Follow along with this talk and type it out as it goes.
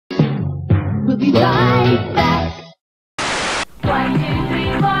be right back. 1, 2,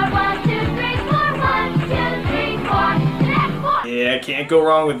 3, 4, 1, 2, 3, 4, 1, 2, 3, 4, 4. Yeah, can't go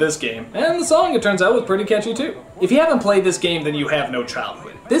wrong with this game. And the song, it turns out, was pretty catchy too. If you haven't played this game, then you have no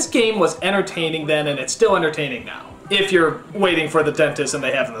childhood. This game was entertaining then, and it's still entertaining now. If you're waiting for the dentist and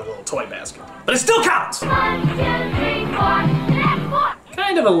they have in the little toy basket. But it still counts! 1, 2, 3, 4, 4.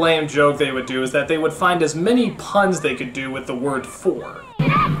 Kind of a lame joke they would do is that they would find as many puns they could do with the word for.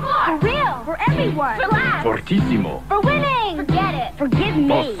 For real, for everyone, for laughs, Fortissimo. for winning, forget it, forgive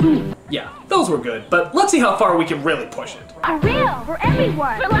me. Yeah, those were good, but let's see how far we can really push it. For real, for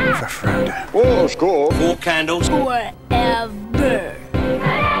everyone, for laughs, Oh, score. 4 candles. forever.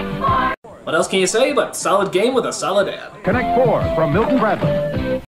 What else can you say but solid game with a solid ad? Connect 4 from Milton Bradley.